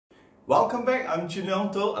Welcome back, I'm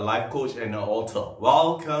Leong, a life coach and an author.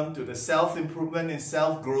 Welcome to the Self-Improvement and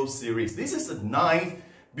Self-Growth series. This is the 9th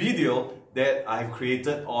video that I've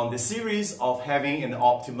created on the series of having an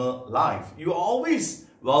optimal life. You are always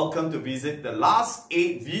welcome to visit the last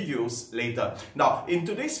 8 videos later. Now, in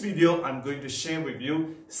today's video, I'm going to share with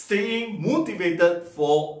you staying motivated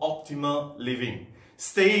for optimal living.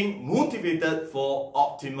 Staying motivated for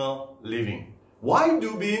optimal living. Why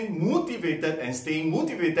do being motivated and staying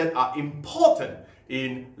motivated are important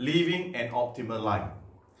in living an optimal life?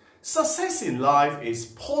 Success in life is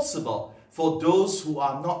possible for those who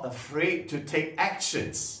are not afraid to take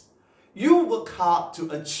actions. You work hard to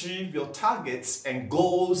achieve your targets and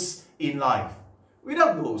goals in life.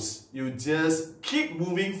 Without goals, you just keep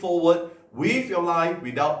moving forward with your life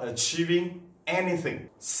without achieving anything.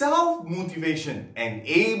 Self-motivation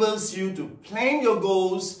enables you to plan your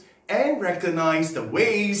goals and recognize the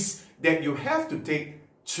ways that you have to take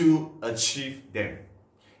to achieve them.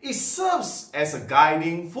 It serves as a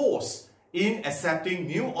guiding force in accepting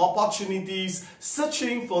new opportunities,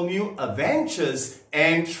 searching for new adventures,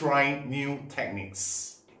 and trying new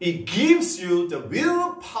techniques. It gives you the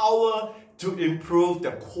willpower to improve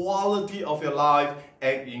the quality of your life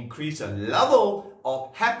and increase the level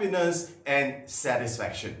of happiness and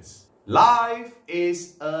satisfaction. Life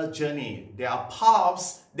is a journey. There are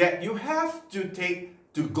paths that you have to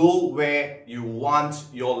take to go where you want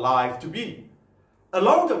your life to be.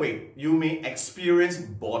 Along the way, you may experience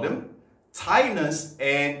boredom, tiredness,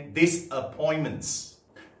 and disappointments.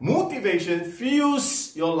 Motivation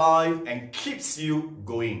fuels your life and keeps you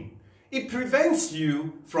going. It prevents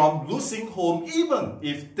you from losing hope even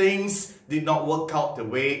if things did not work out the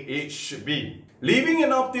way it should be. Living an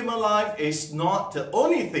optimal life is not the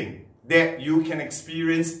only thing that you can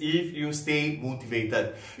experience if you stay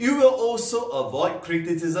motivated. You will also avoid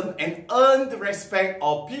criticism and earn the respect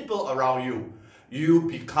of people around you. You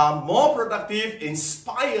become more productive,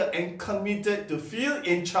 inspired, and committed to feel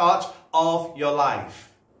in charge of your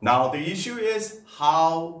life. Now, the issue is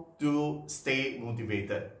how to stay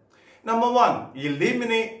motivated. Number 1,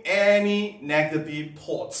 eliminate any negative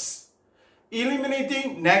thoughts.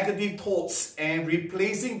 Eliminating negative thoughts and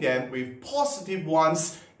replacing them with positive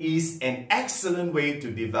ones is an excellent way to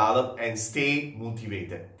develop and stay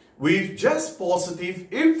motivated. With just positive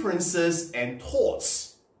inferences and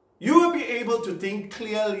thoughts, you will be able to think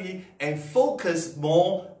clearly and focus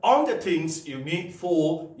more on the things you need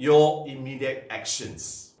for your immediate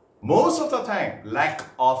actions. Most of the time, lack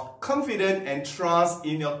of confidence and trust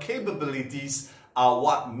in your capabilities are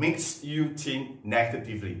what makes you think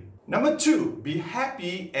negatively. Number 2, be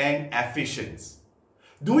happy and efficient.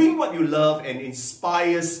 Doing what you love and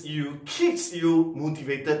inspires you keeps you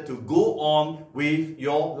motivated to go on with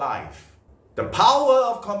your life. The power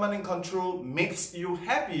of command and control makes you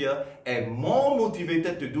happier and more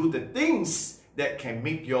motivated to do the things that can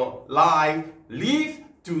make your life live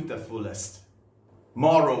to the fullest.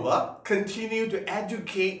 Moreover, continue to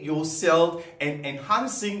educate yourself and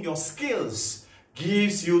enhancing your skills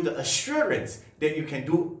gives you the assurance that you can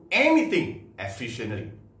do anything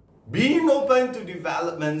efficiently. Being open to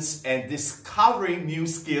developments and discovering new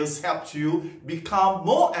skills helps you become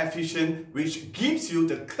more efficient, which gives you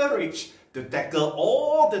the courage to tackle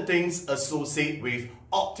all the things associated with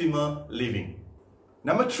optimal living.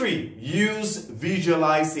 Number 3, use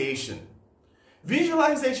visualization.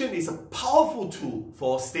 Visualization is a powerful tool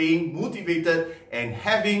for staying motivated and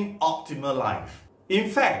having optimal life. In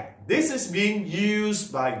fact, this is being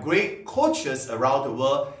used by great coaches around the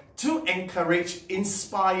world to encourage,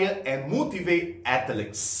 inspire, and motivate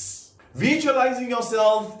athletes. Visualizing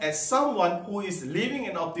yourself as someone who is living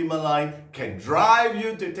an optimal life can drive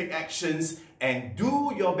you to take actions and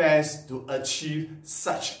do your best to achieve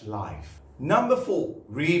such life. Number 4,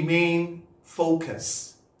 remain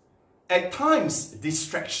focused. At times,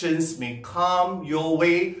 distractions may come your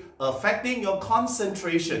way, affecting your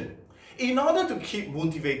concentration. In order to keep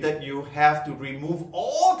motivated, you have to remove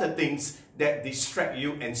all the things that distract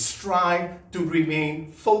you and strive to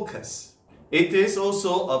remain focused. It is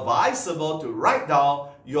also advisable to write down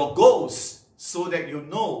your goals so that you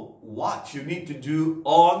know what you need to do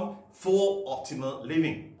on for optimal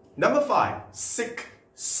living. Number 5, seek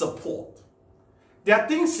support. There are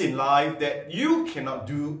things in life that you cannot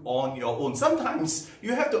do on your own. Sometimes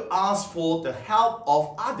you have to ask for the help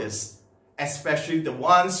of others, especially the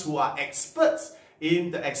ones who are experts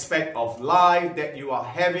in the aspect of life that you are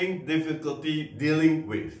having difficulty dealing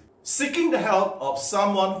with. Seeking the help of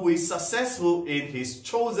someone who is successful in his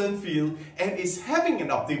chosen field and is having an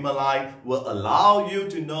optimal life will allow you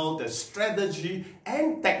to know the strategy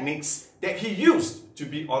and techniques that he used to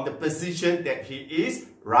be on the position that he is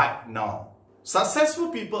right now. Successful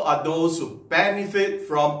people are those who benefit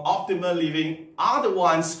from optimal living, are the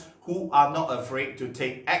ones who are not afraid to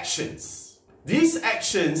take actions. These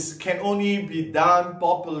actions can only be done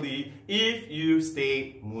properly if you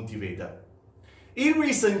stay motivated. In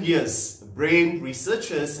recent years, brain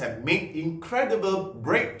researchers have made incredible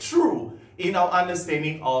breakthrough in our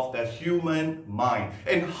understanding of the human mind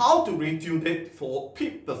and how to retune it for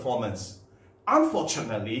peak performance.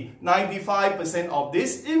 Unfortunately, 95% of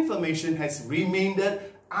this information has remained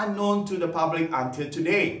unknown to the public until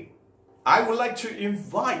today. I would like to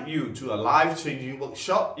invite you to a life-changing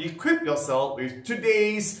workshop. Equip yourself with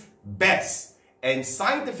today's best and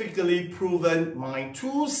scientifically proven mind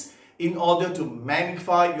tools in order to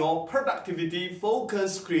magnify your productivity,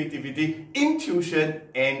 focus, creativity, intuition,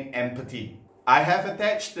 and empathy. I have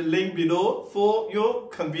attached the link below for your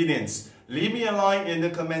convenience. Leave me a line in the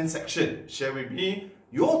comment section. Share with me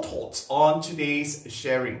your thoughts on today's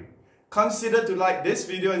sharing. Consider to like this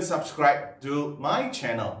video and subscribe to my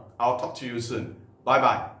channel. I'll talk to you soon. Bye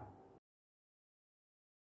bye.